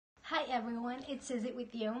Hi everyone, it's Suzy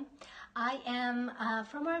with you. I am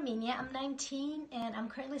from Armenia. I'm 19 and I'm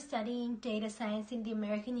currently studying data science in the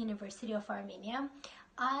American University of Armenia.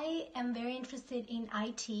 I am very interested in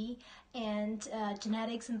IT and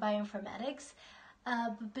genetics and bioinformatics.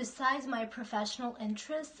 Besides my professional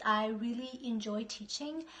interests, I really enjoy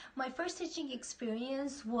teaching. My first teaching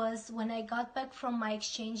experience was when I got back from my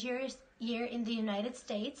exchange year in the United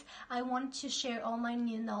States. I wanted to share all my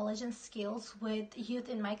new knowledge and skills with youth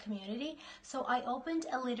in my community. So I opened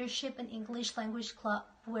a leadership and English language club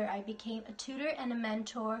where I became a tutor and a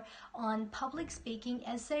mentor on public speaking,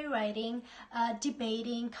 essay writing,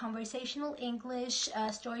 debating, conversational English,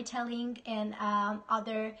 storytelling, and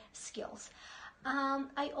other skills.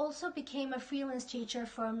 I also became a freelance teacher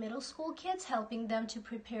for middle school kids, helping them to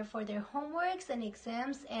prepare for their homeworks and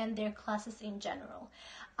exams and their classes in general.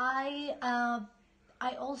 I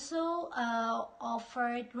also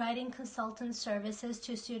offered writing consultant services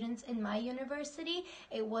to students in my university.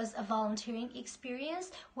 It was a volunteering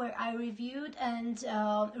experience where I reviewed and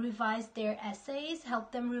revised their essays,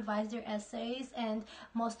 helped them revise their essays, and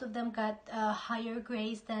most of them got higher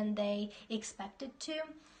grades than they expected to.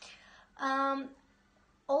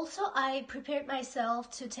 Also, I prepared myself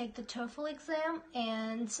to take the TOEFL exam,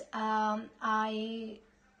 and I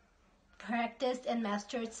practiced and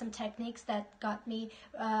mastered some techniques that got me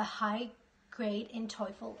a high grade in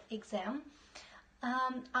TOEFL exam.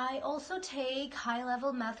 I also take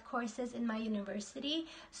high-level math courses in my university,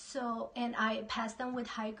 and I pass them with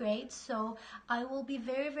high grades. So I will be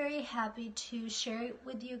very happy to share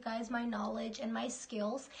with you guys my knowledge and my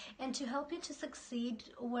skills, and to help you to succeed,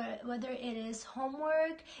 whether it is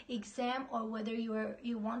homework, exam, or whether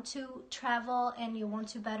you want to travel and you want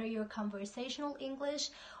to better your conversational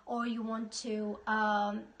English, or you want to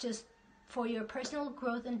just for your personal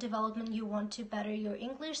growth and development, you want to better your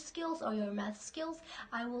English skills or your math skills.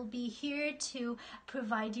 I will be here to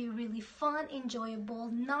provide you really fun, enjoyable,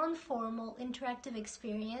 non-formal, interactive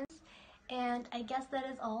experience. And I guess that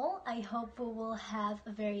is all. I hope we will have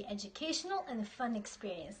a very educational and fun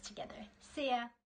experience together. See ya!